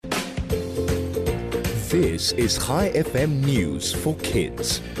This is ChaiFM News for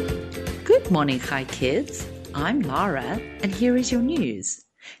Kids. Good morning, Hi Kids. I'm Lara, and here is your news.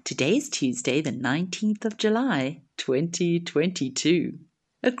 Today's Tuesday, the 19th of July, 2022.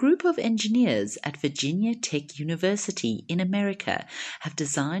 A group of engineers at Virginia Tech University in America have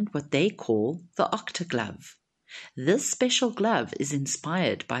designed what they call the Octaglove. This special glove is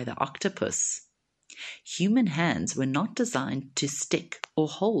inspired by the octopus. Human hands were not designed to stick or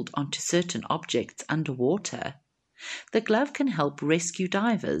hold onto certain objects underwater. The glove can help rescue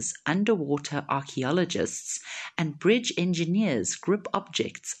divers, underwater archaeologists, and bridge engineers grip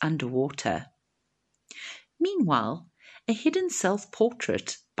objects underwater. Meanwhile, a hidden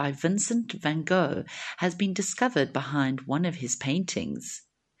self-portrait by Vincent van Gogh has been discovered behind one of his paintings.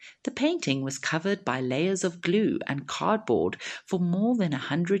 The painting was covered by layers of glue and cardboard for more than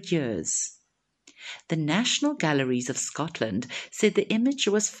 100 years. The National Galleries of Scotland said the image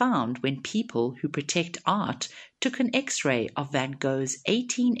was found when people who protect art took an X-ray of Van Gogh's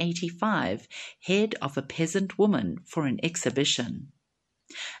 1885 head of a peasant woman for an exhibition.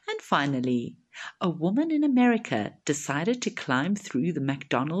 And finally, a woman in America decided to climb through the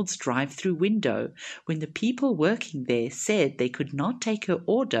McDonald's drive-thru window when the people working there said they could not take her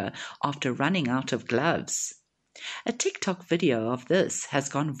order after running out of gloves. A TikTok video of this has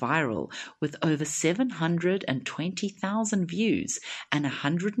gone viral with over 720,000 views and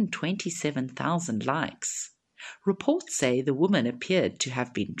 127,000 likes. Reports say the woman appeared to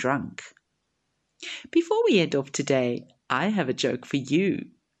have been drunk. Before we end off today, I have a joke for you.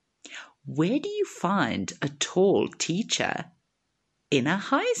 Where do you find a tall teacher? In a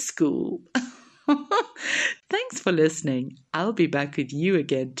high school. Thanks for listening. I'll be back with you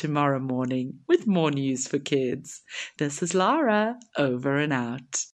again tomorrow morning with more news for kids. This is Lara, over and out.